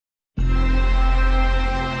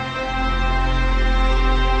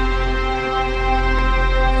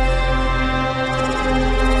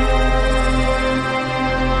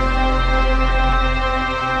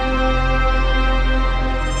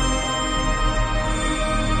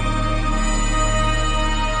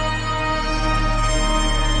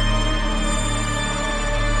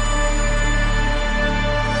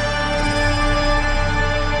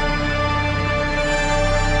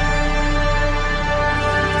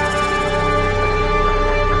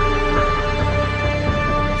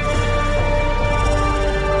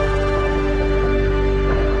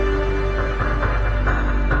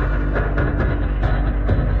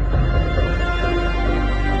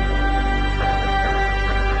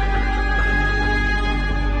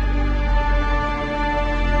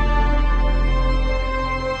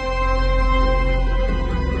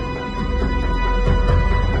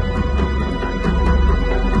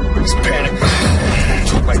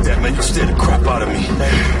Record scared the crap out of me.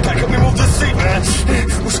 Guy, help me move this seat, man.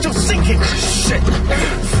 We're still sinking. Shit.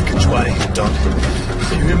 Get you out of here, Don.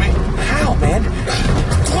 You hear me? How, man?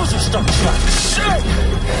 Close your stuff shut. Shit!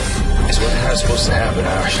 That's what the hell's supposed to happen,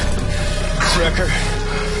 Irish. Wrecker,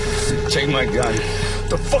 take my gun.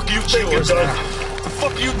 The fuck are you thinking, Don? The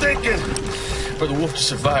fuck are you thinking? For the wolf to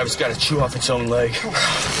survive, it's got to chew off its own leg.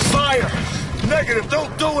 Fire! Negative,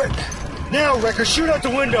 don't do it! Now, Wrecker, shoot out the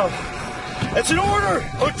window. That's an order!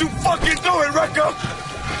 Don't you fucking do it, Wrecker!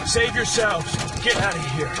 Save yourselves. Get out of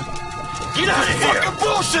here. Get out of here! Fucking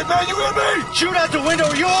bullshit, man, you hear me? Shoot out the window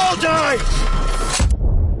or you all die!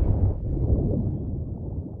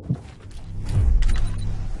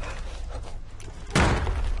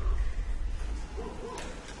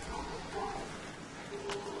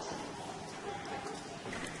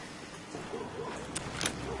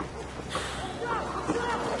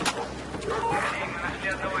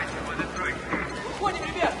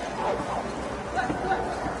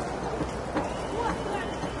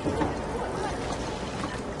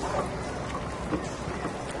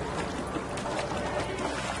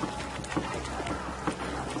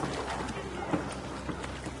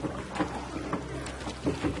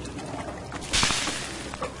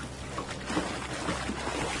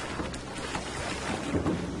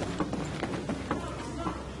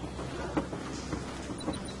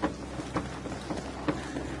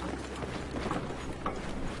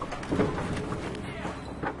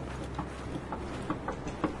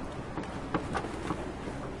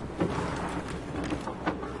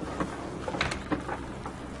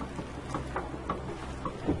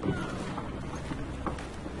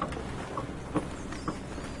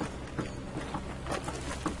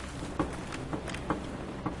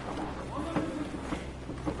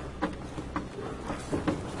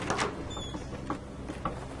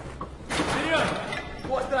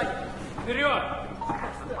 Вперед!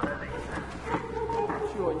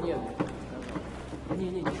 Чего нет? Не,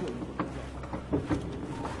 ничего не будет.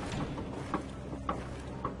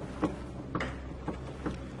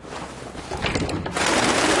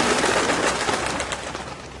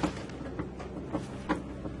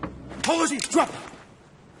 Hold it! Drop!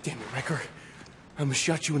 Damn it, Wrecker. I almost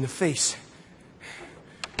shot you in the face.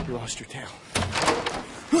 You lost your tail.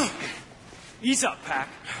 Ease up, Pac.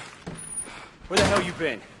 Where the hell you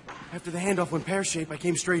been? After the handoff went pear-shaped, I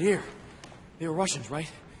came straight here. They were Russians, right?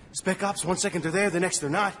 Spec ops, 1 second they're there, the next they're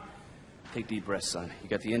not. Take deep breaths, son. You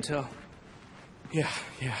got the intel? Yeah,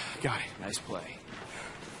 got it. Nice play.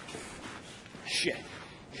 Shit.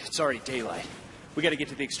 It's already daylight. We gotta get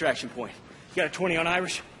to the extraction point. You got a 20 on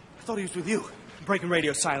Irish? I thought he was with you. Breaking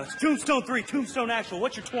radio silence. Tombstone 3, Tombstone Actual.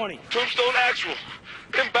 What's your 20? Tombstone Actual.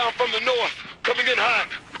 Inbound from the north. Coming in hot.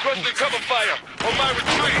 Requesting cover fire on my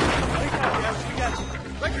retreat. We got you.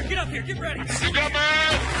 Wrecker, get up here. Get ready. You got my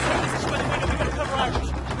ass. This is by the window. We gotta cover Irish.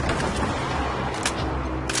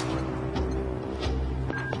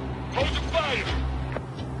 Hold your fire.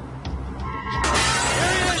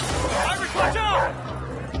 There he is. Irish, watch out!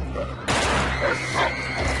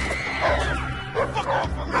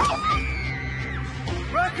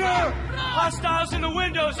 Wrecker! Hostiles in the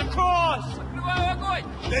windows across!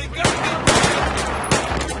 They got me.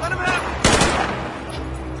 Let him have it.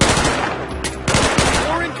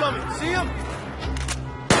 More incoming. See him?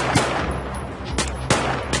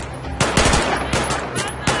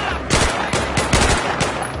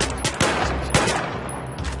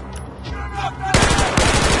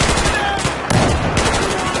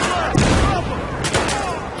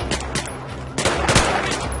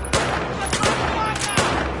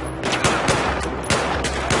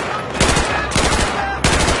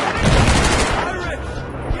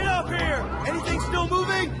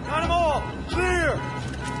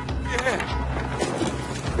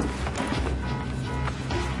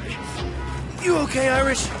 You okay,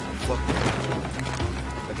 Irish? Fuck.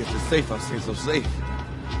 I get this safe, I'll stay so safe.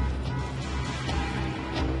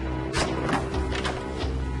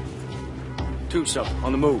 Tombstone,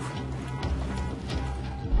 on the move.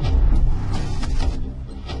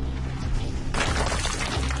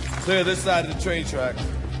 Clear this side of the train track.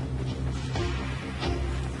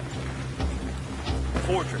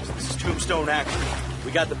 Fortress, this is Tombstone Action.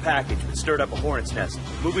 We got the package, but stirred up a hornet's nest.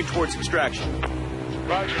 Moving towards extraction.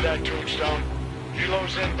 Roger that, Tombstone.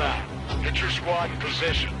 Helo's inbound. Get your squad in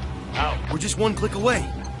position. Out. We're just 1 click away.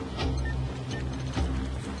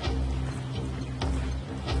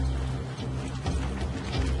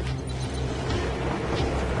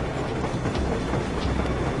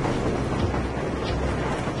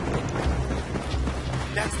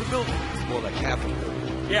 That's the building. It's more like half of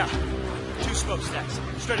it. Yeah. 2 smokestacks.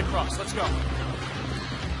 Straight across. Let's go.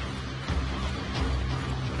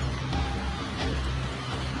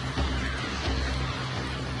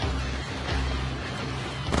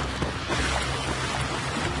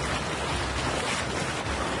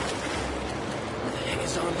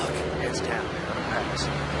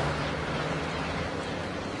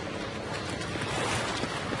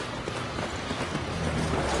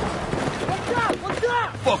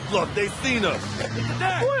 fuck luck, they seen us.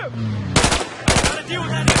 Gotta deal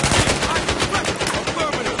with that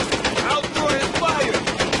Affirmative. I'll throw his fire.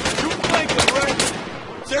 You flank him, right?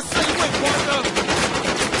 Just say when, partner.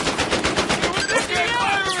 Okay,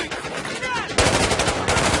 firing.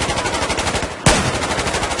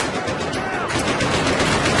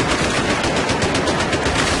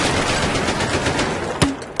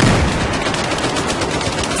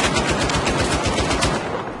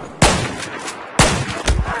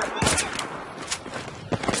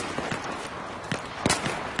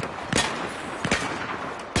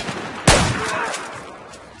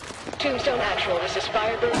 Tombstone Actual, this is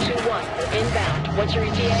Firebird 2-1. We're inbound. What's your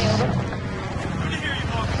ETA, over? Good to hear you,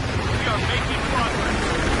 Morgan. We are making progress.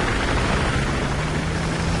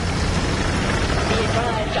 Be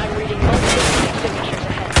advised, I'm reading multiple signatures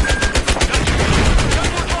ahead. Got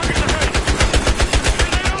more targets ahead. Here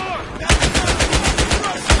they are.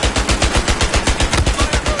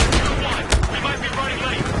 Firebird 2-1. We might be running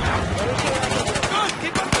late. Let me see what I can do. Good,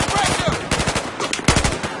 keep up the pressure.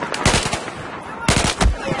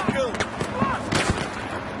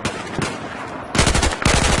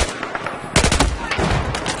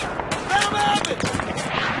 Let him have it.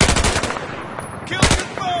 Kill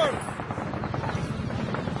confirmed.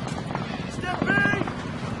 Step in.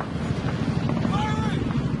 Firing.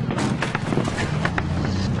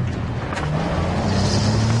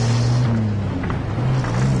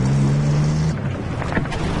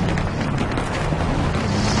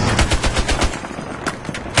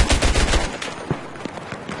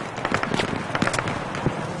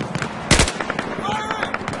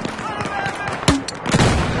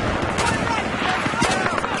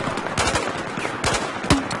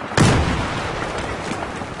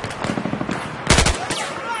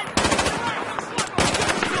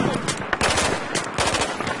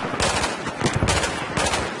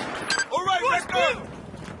 All right, Record.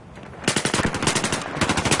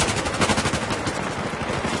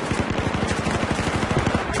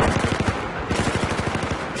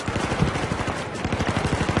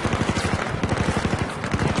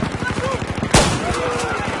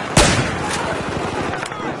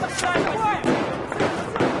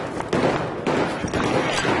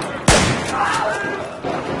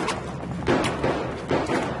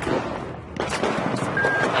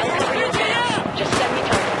 Just send me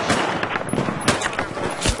targets.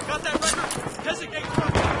 Got that record? Designate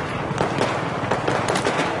target.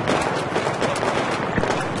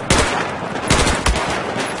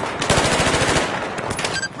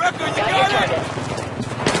 Record, you Got your got it.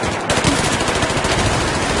 target.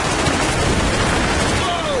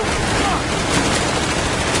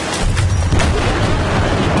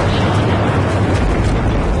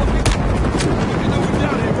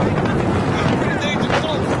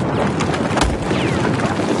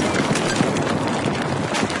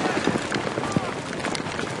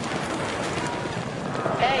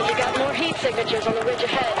 Hey, you got more heat signatures on the ridge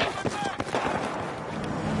ahead.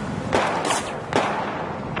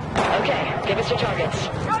 Okay, give us your targets.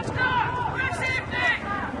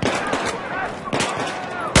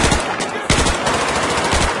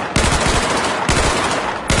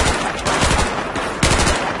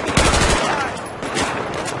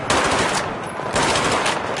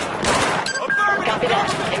 Copy that.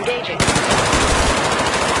 Engaging.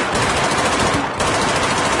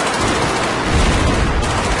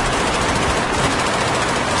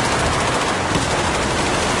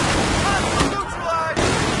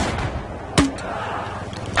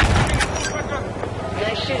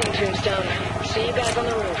 Nice shooting, Tombstone. See you guys on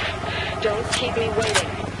the roof. Don't keep me waiting.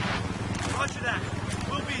 Roger that.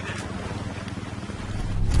 We'll be there.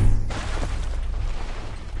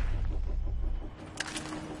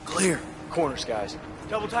 Clear. Corners, guys.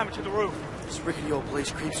 Double time it to the roof. This rickety old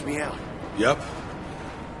place creeps me out. Yep.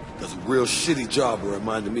 Does a real shitty job of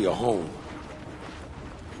reminding me of home.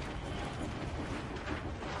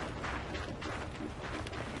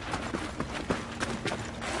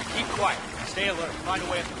 Keep quiet. Stay alert. Find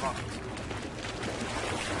a way up the pockets.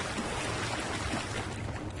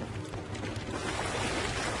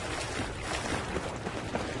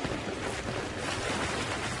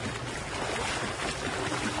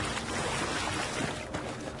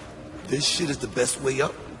 This shit is the best way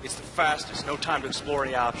up? It's the fastest. No time to explore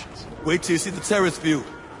any options. Wait till you see the terrace view.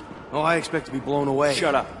 Oh, I expect to be blown away.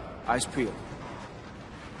 Shut up. Eyes peeled.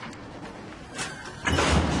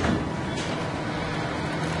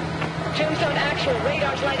 Tombstone Actual,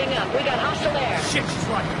 radar's lighting up. We got hostile air. Shit, she's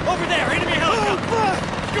right. Over there. Enemy helicopter.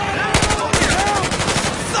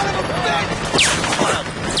 Son of a bitch!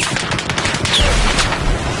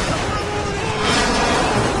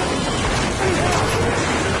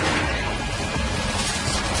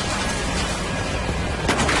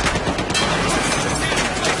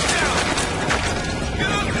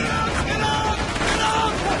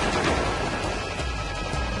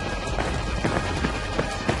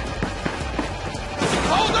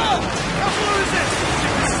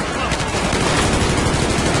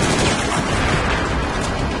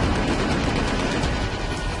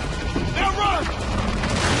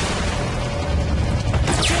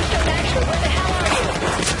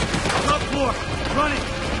 Running!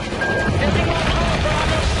 Building one hull for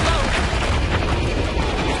almost smoke.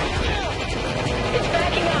 It's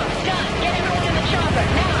backing up. Done. Get everyone in the chopper,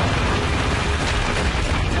 now!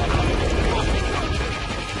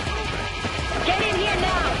 Get in here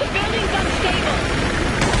now! The building's unstable!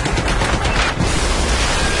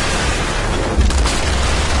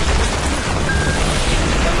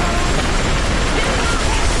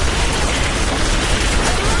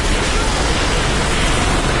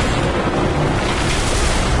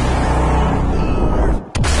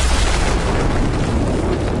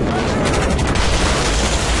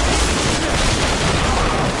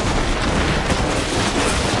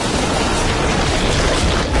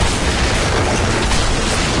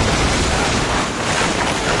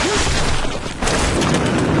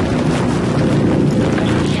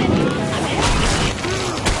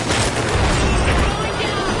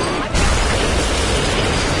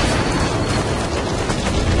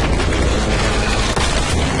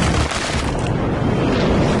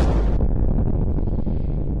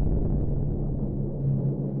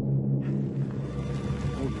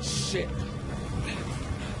 Shit.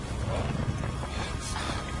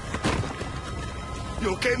 You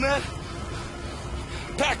okay, man?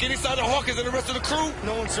 Pack, get inside the Hawkins and the rest of the crew.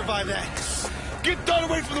 No one survived that. Get down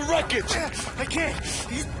away from the wreckage. I can't.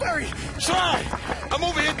 He's buried. Try. I'm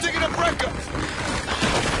over here digging up Wrecker.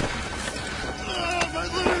 Oh, my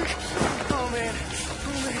leg. Oh, man.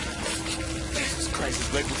 Oh, man. Jesus Christ,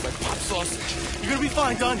 his leg looks like pop sausage. You're gonna be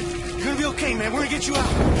fine, Dunn. You're gonna be okay, man. We're gonna get you out.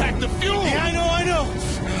 Pack the fuel. Yeah, I know.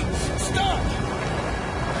 Stop.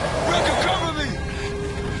 Wrecker, cover me.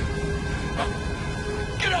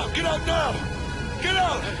 Get out now. Get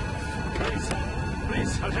out.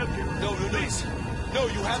 Please, I'll help you. No, please. No,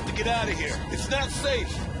 you have to get out of here. It's not safe.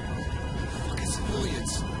 Fucking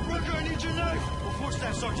civilians. Wrecker, I need your knife. Report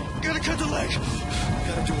staff, Sergeant. Gotta cut the leg.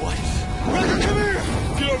 Gotta do what? Wrecker, come here.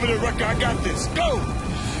 Get over there, Wrecker. I got this. Go.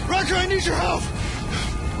 Wrecker, I need your help.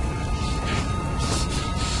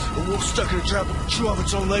 The wolf's stuck in a trap will chew off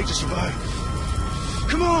its own leg to survive.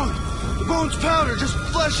 Come on. The bone's powder, just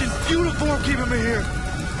flesh and uniform keeping me here.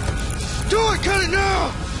 Do it! Cut it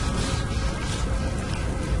now!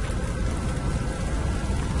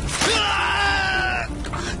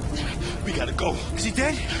 We gotta go. Is he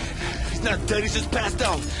dead? He's not dead. He's just passed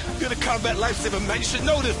out. You're the combat lifesaver, man. You should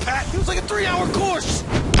know this, Pat. It was like a 3-hour course.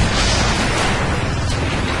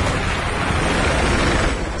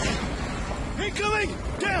 Incoming!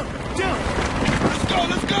 Down!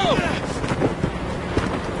 Let's go!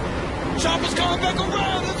 Chopper's coming back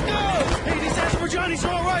around. Let's go! Hey, these Azerbaijani's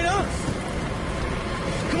are all right, huh?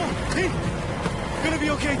 Come on, in. You're gonna be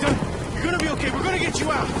okay, Dunn. You're gonna be okay. We're gonna get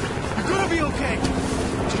you out. You're gonna be okay.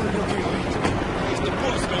 It's gonna be okay, right? It's the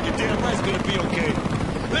boss, man. Your damn right's gonna be okay.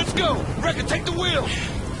 Let's go! Wrecker, take the wheel!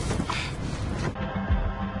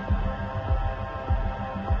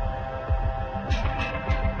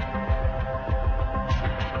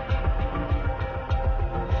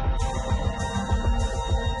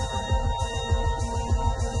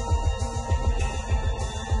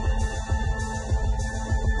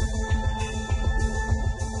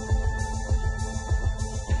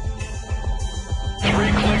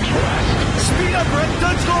 Speed up, Brett.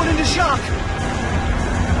 Dunn's going into shock.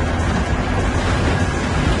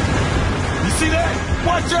 You see that?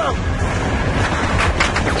 Watch out!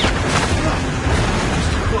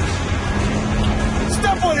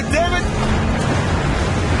 Step on it, damn it!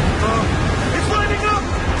 It's lining up.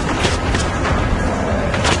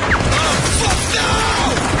 Fuck no!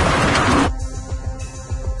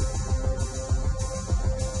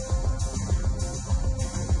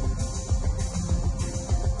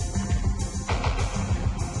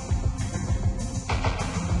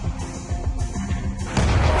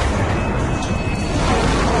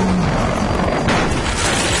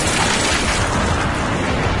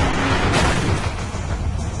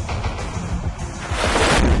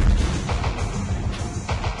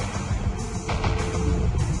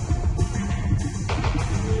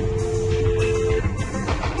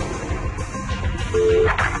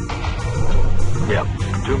 Yep.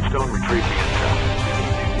 Tombstone retrieved the intel.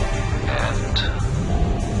 And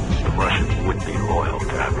the Russians would be loyal to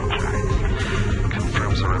Abercrombie.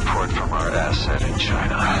 Confirms the report from our asset in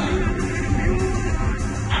China.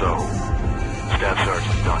 So, Staff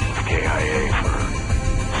Sergeant Dunn with KIA for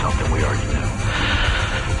something we already knew.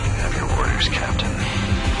 Have your orders, Captain.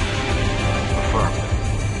 Affirmative.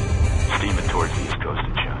 Steaming towards the east coast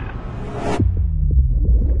of China.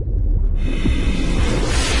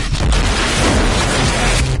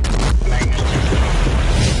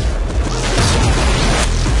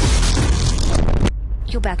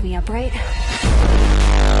 You'll back me up, right?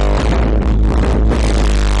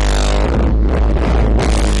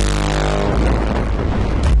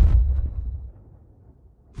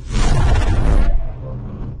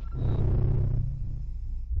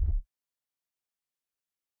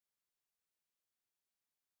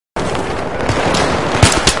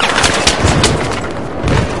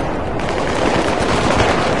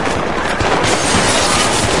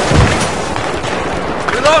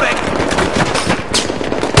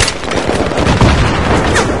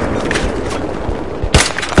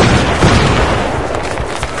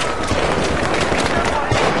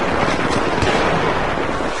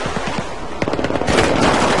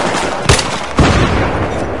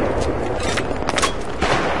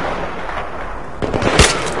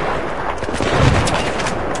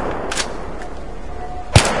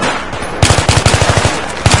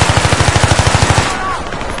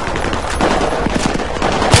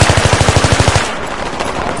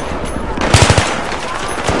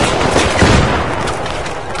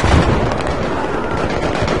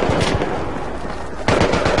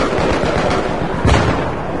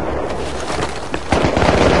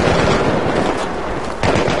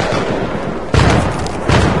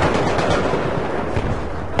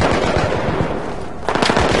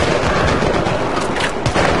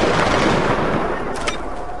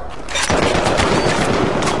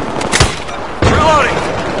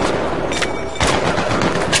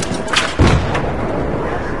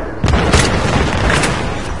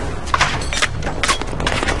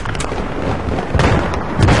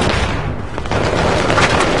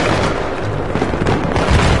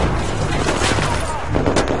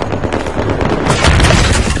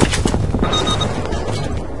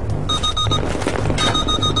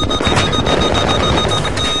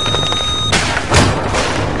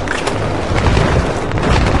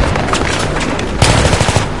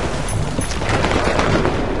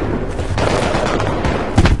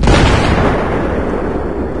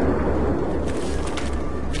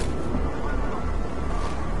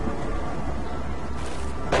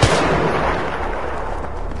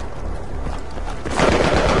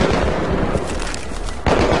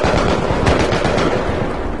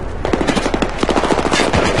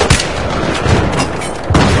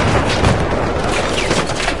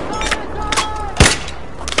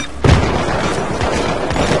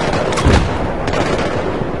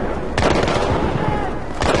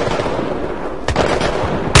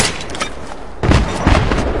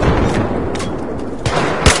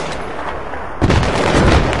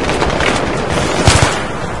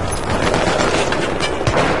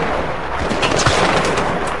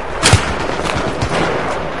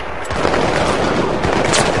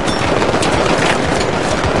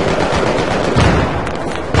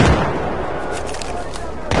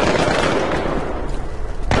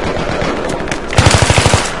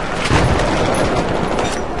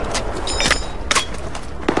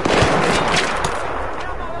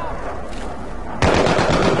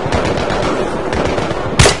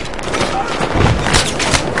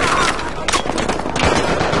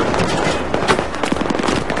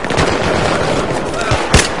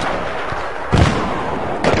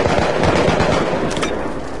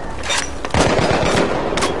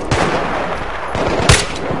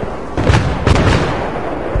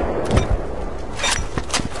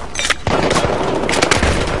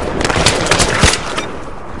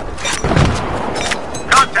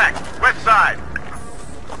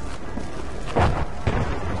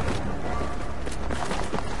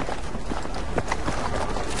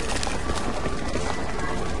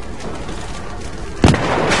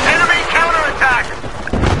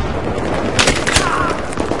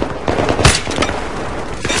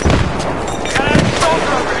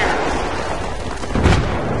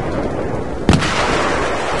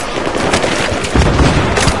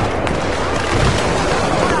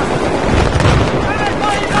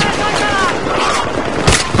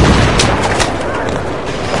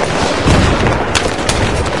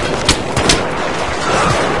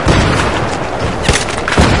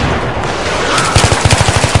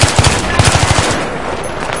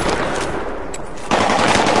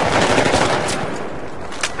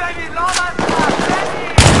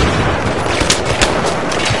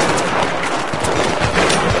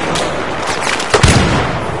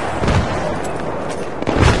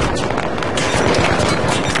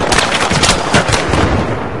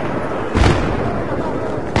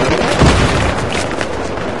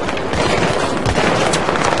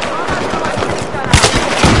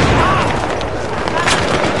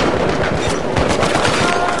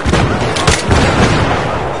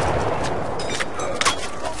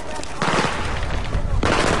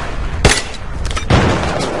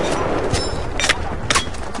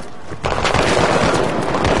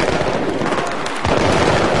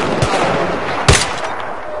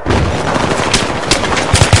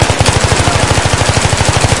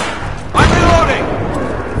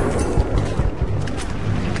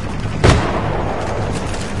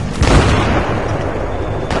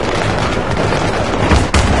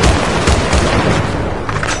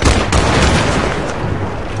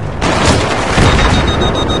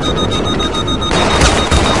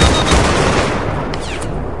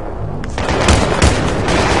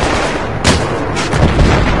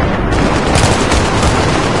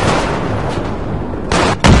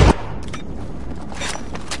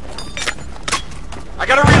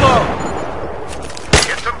 gotta reload.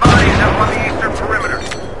 Get some bodies up on the eastern perimeter.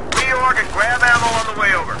 Reorg and grab ammo on the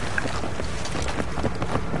way over.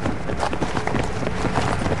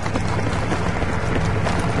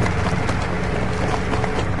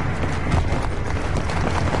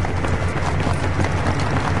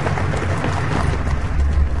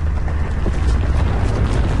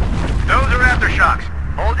 Those are aftershocks.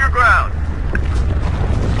 Hold your ground.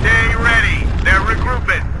 Stay ready. They're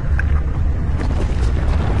regrouping.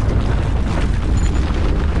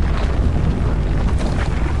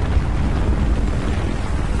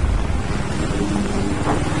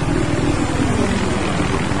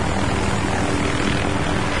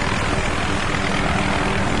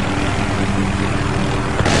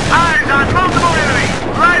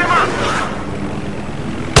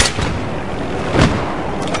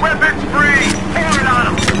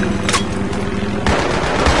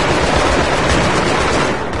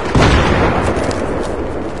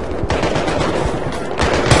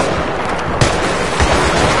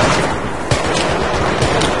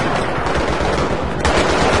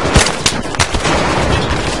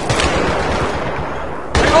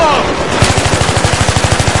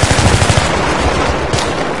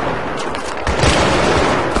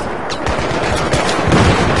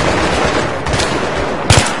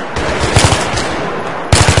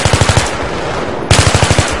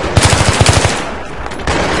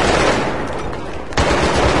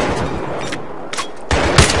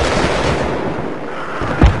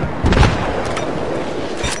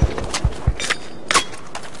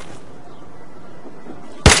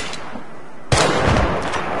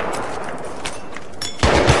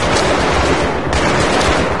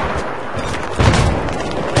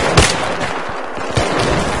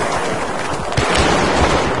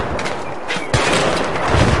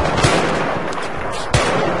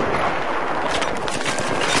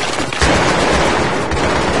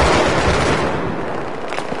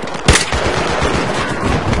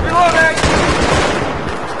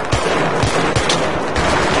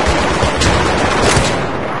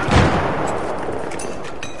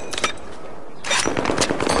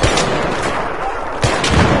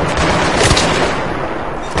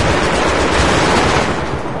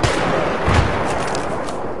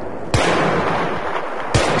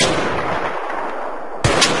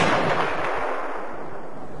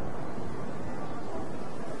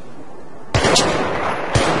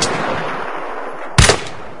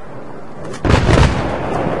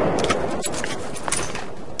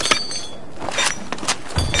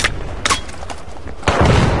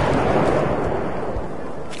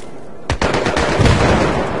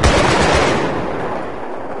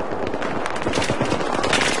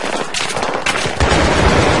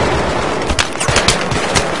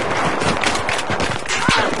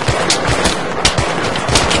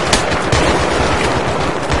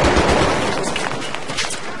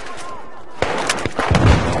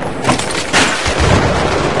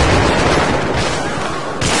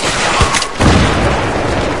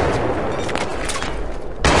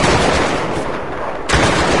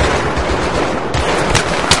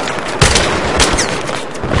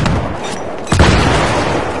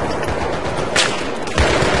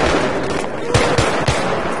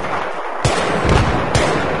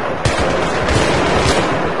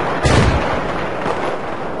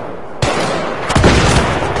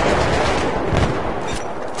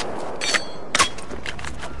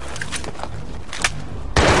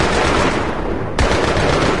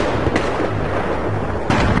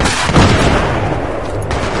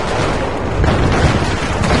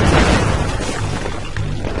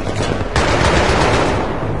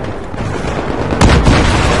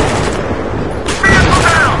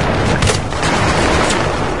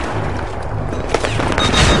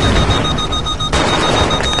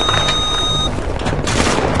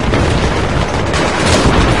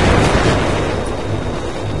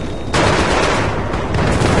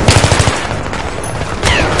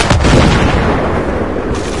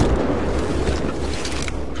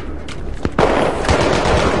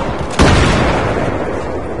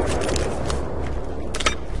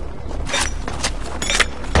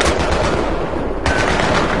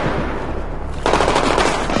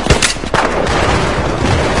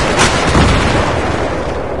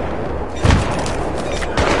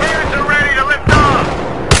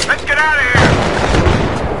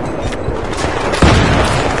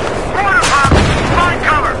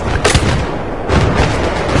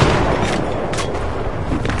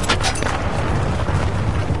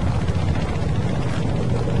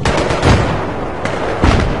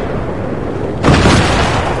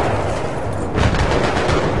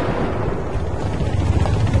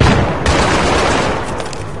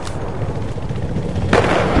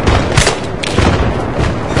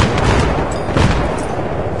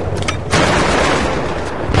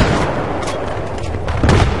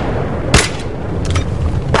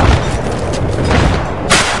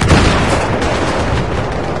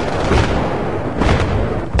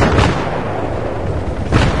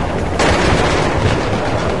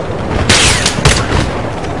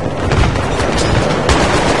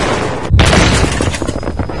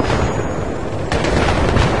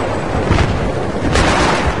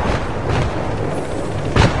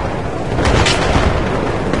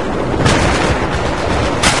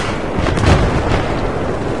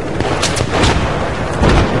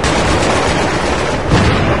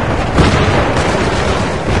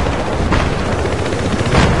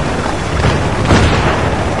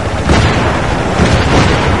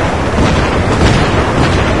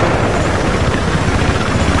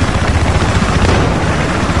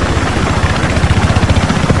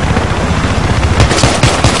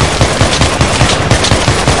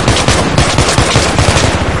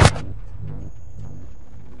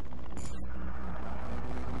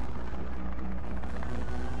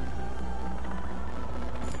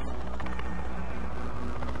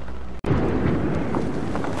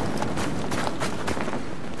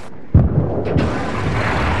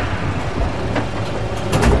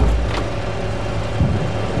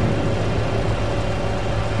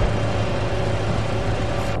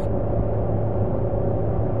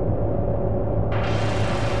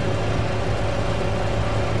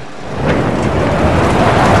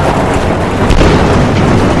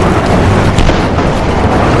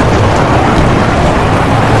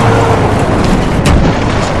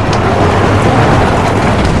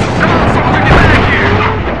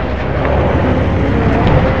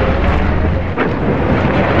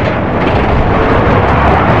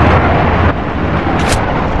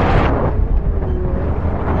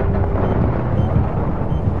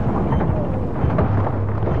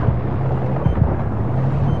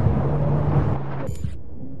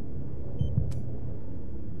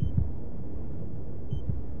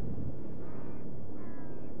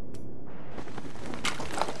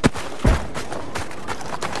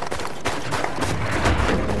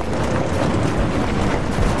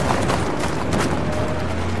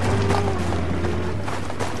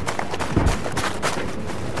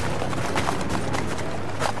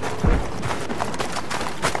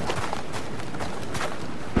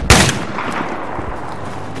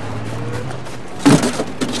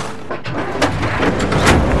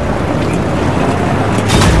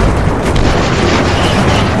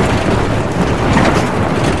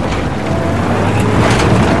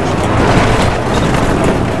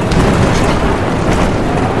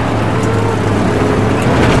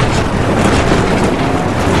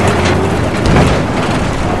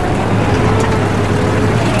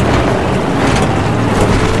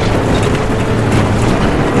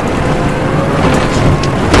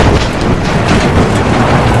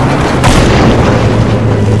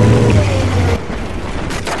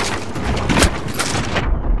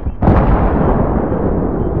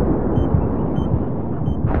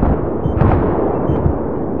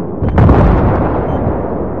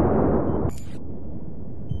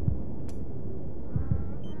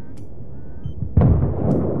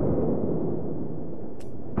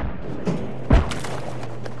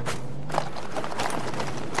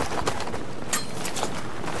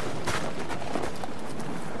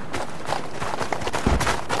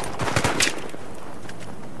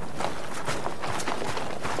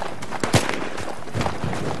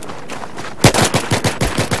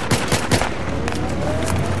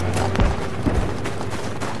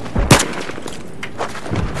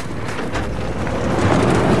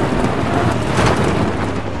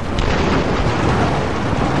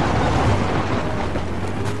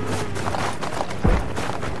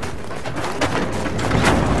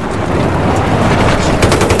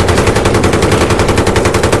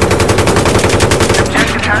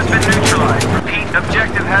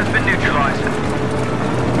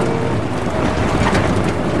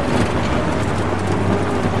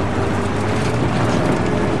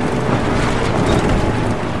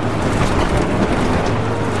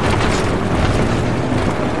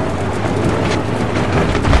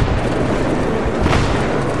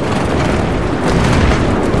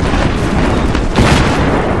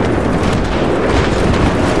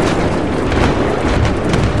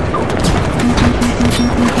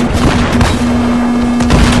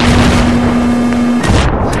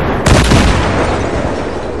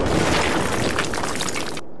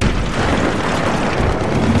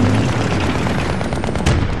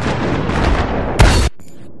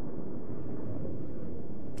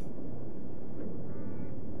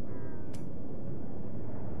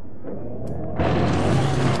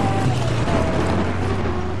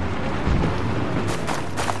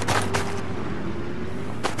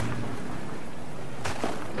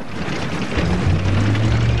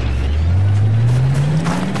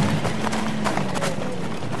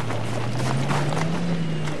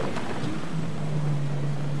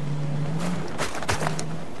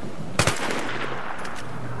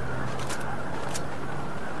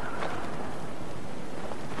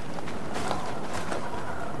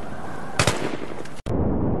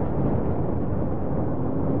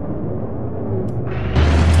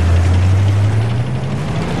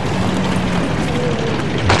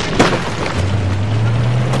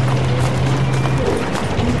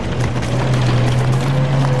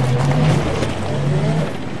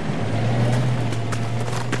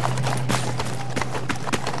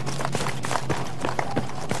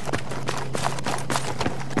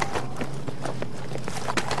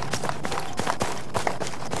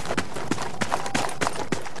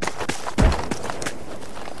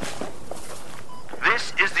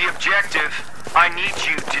 objective. I need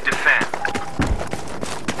you to defend.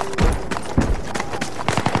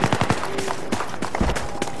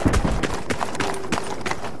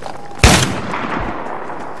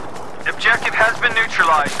 Objective has been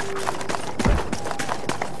neutralized.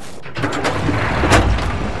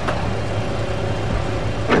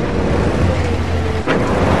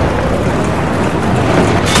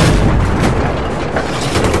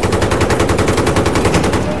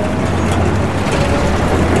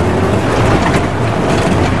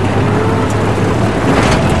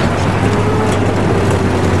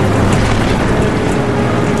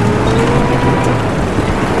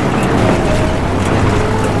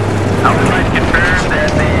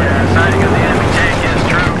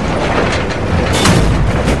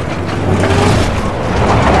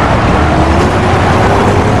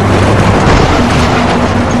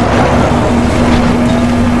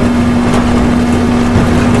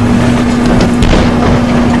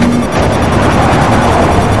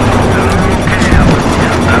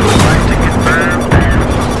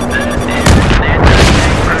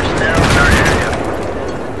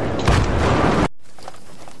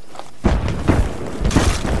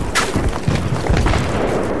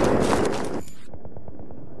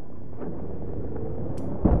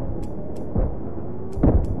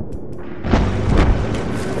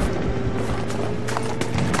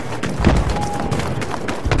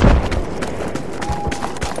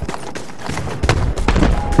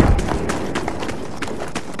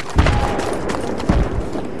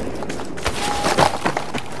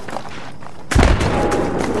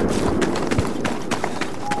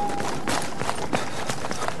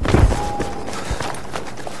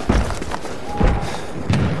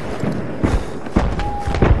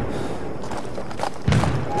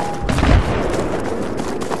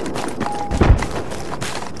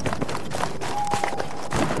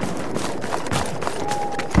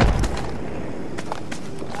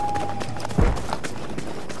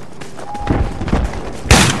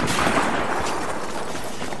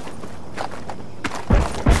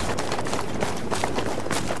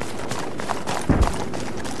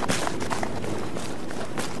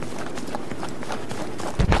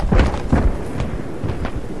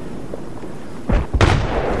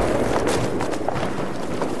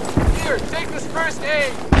 First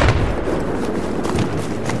aid!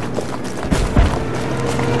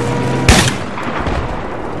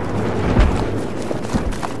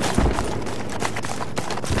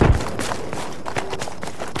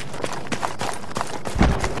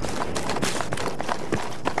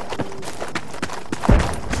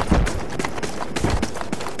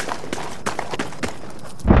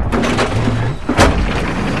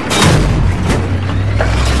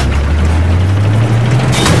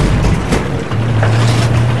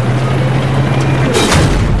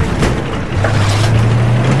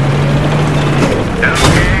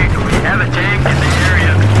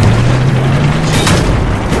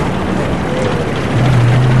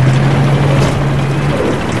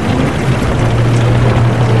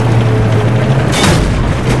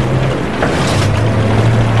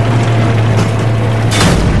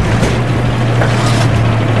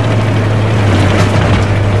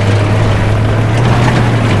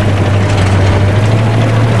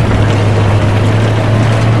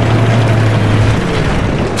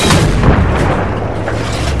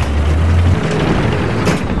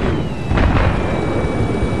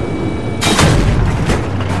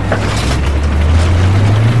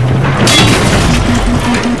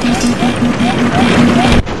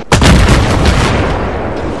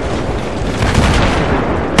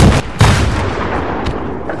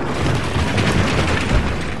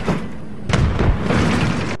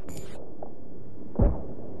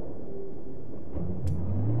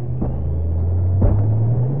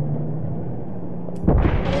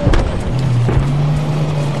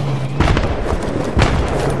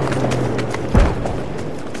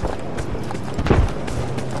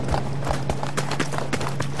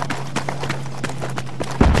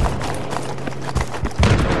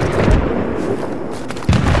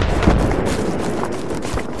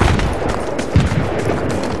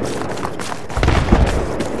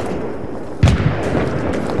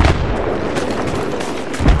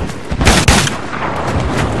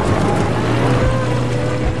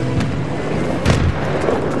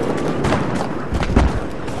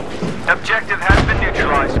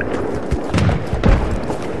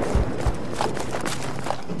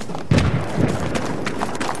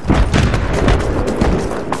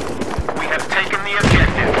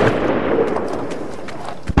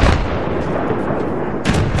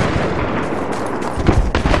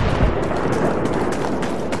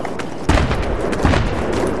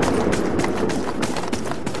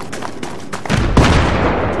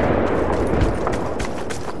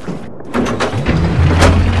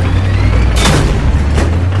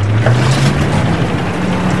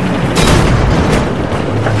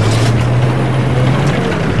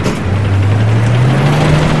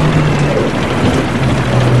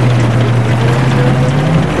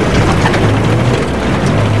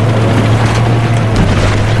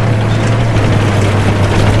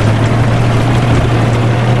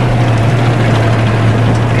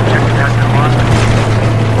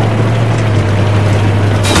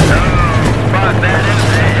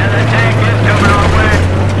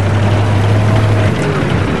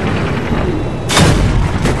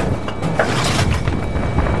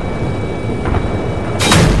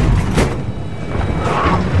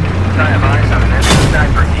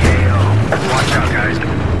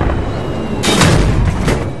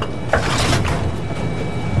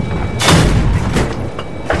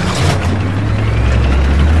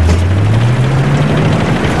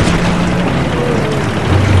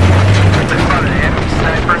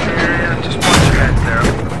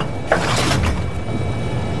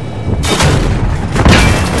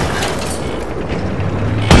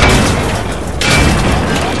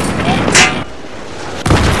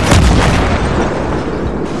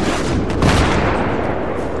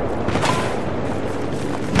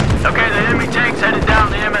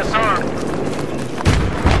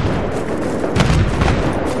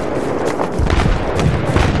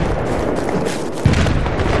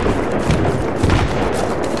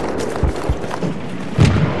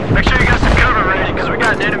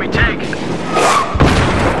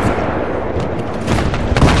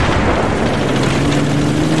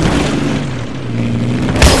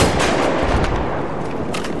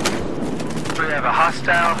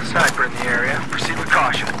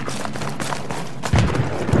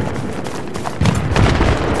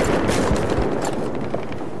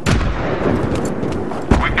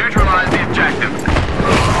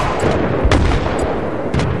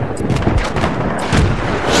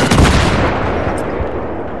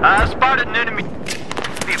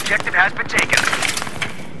 has been taken.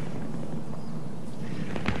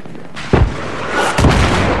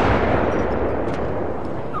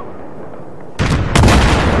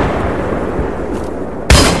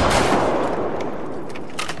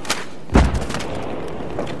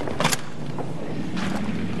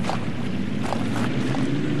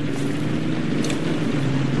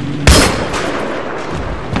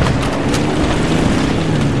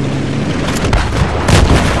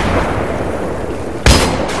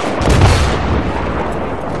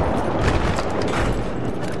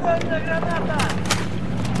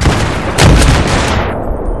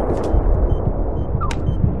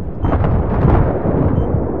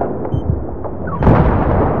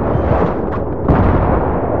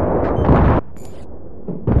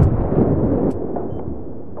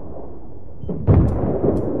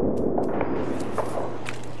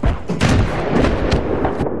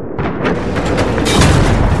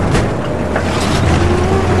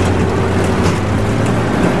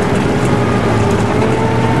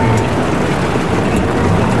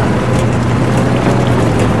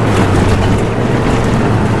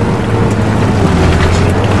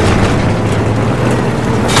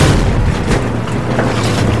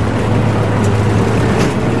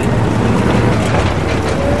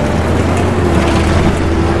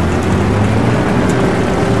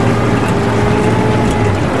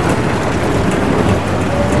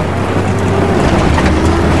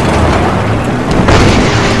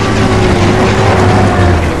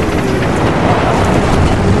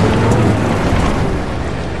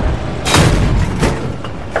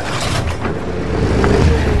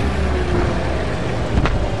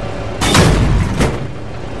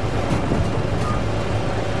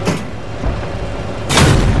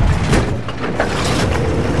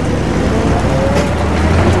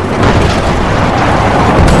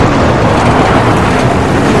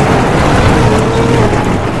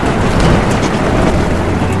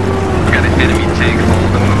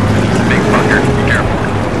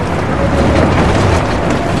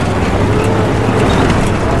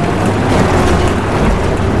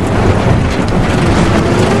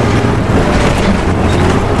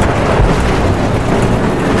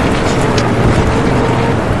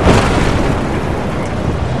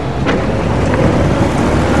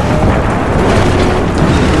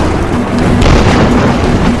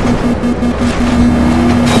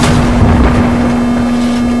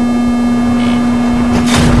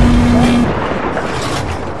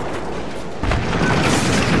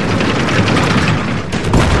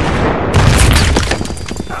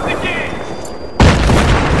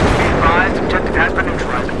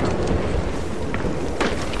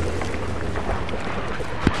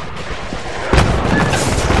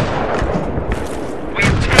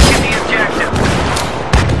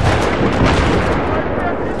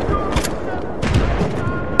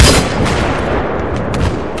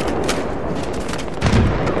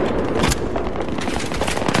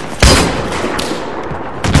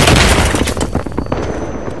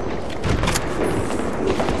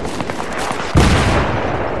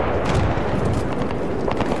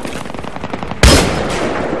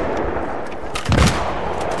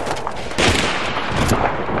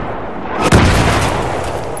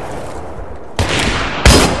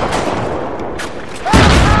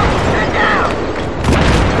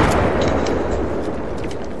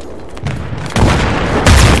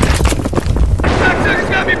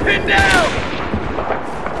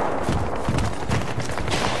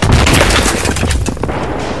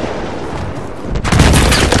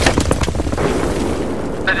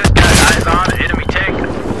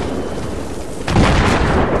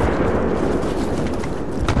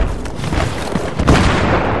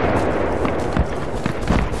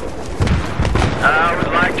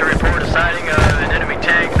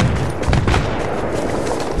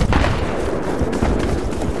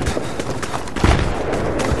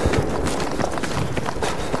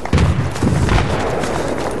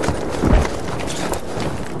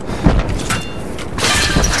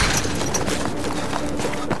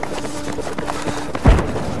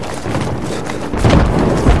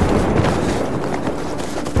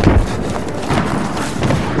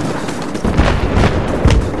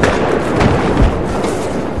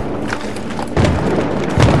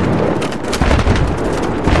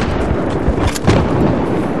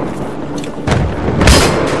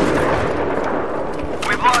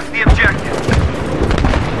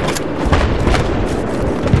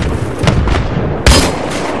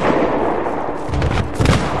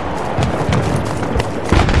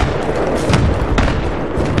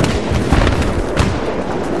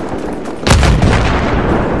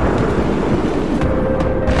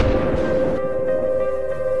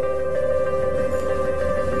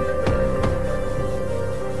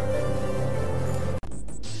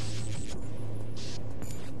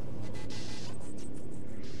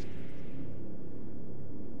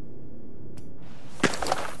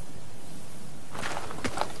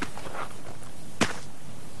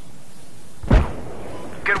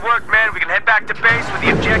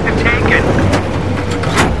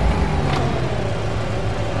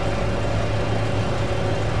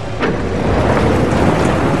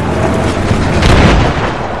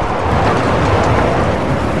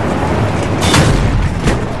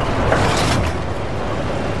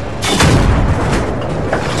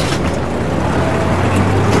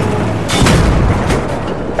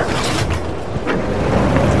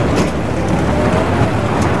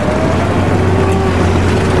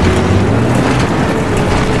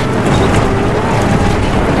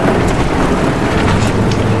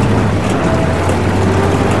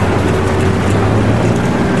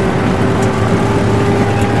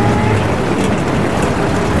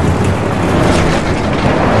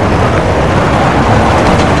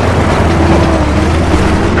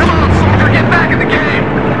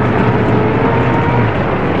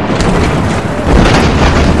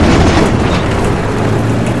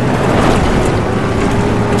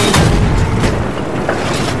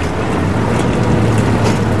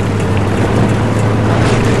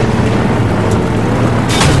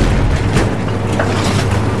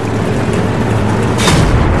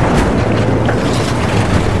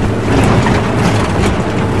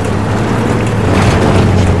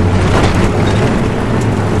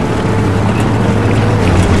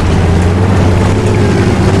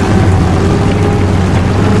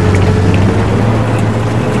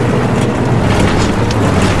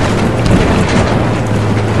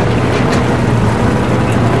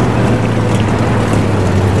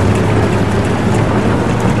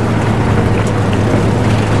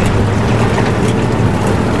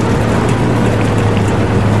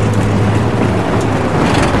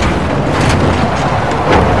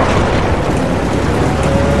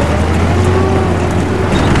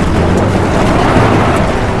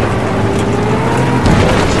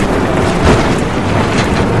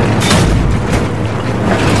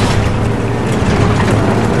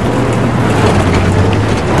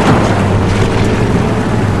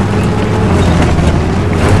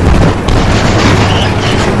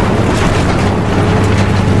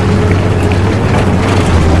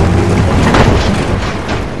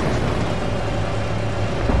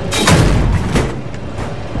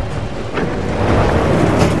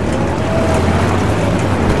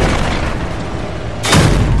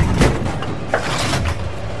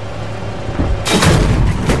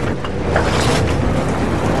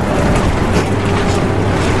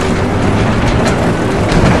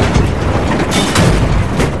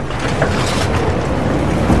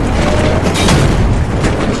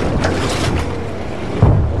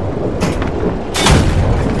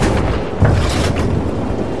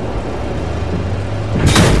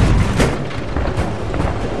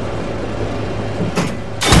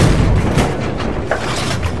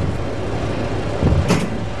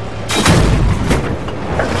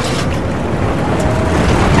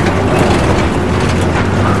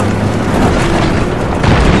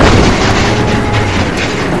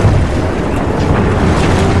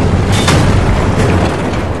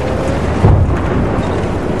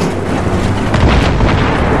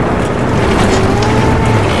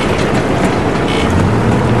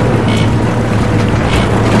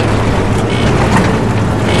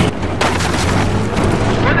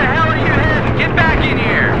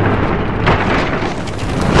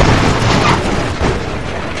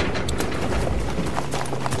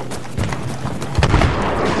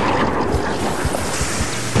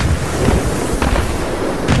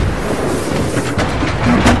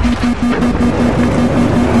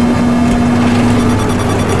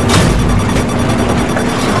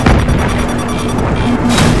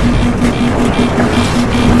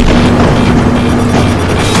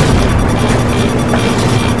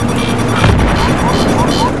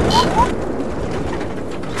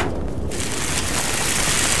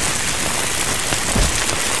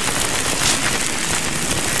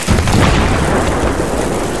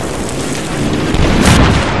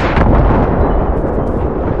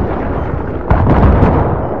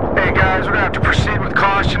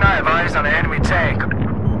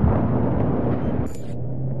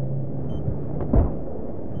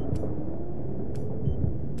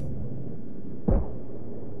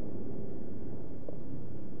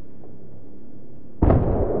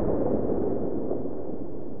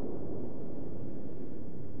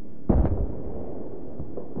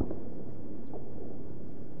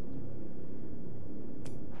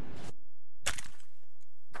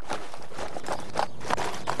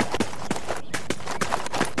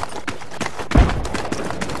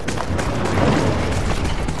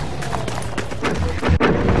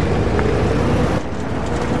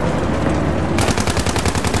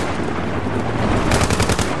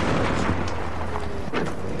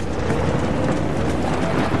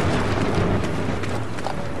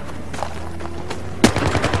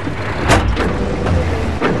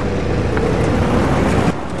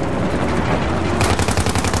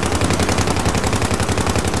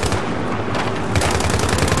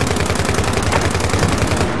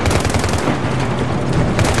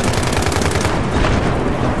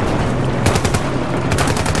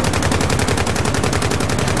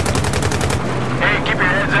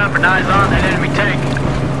 Keeping eyes on that enemy tank.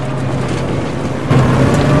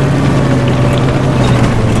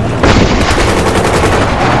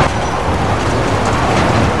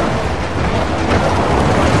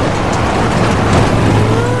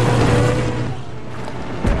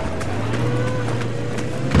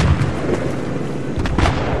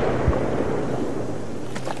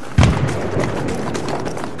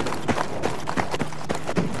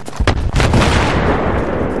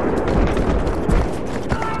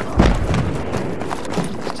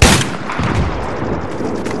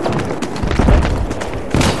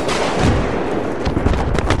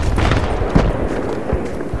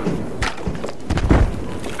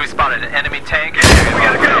 Spotted an enemy tank. We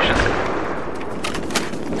got a conditions.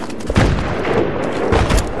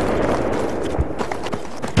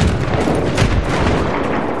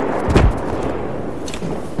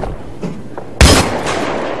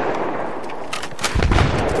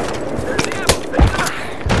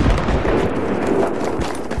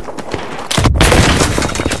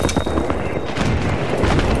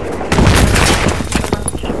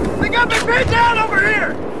 They got me pinned down over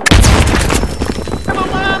here! Come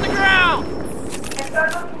on, lie on the ground!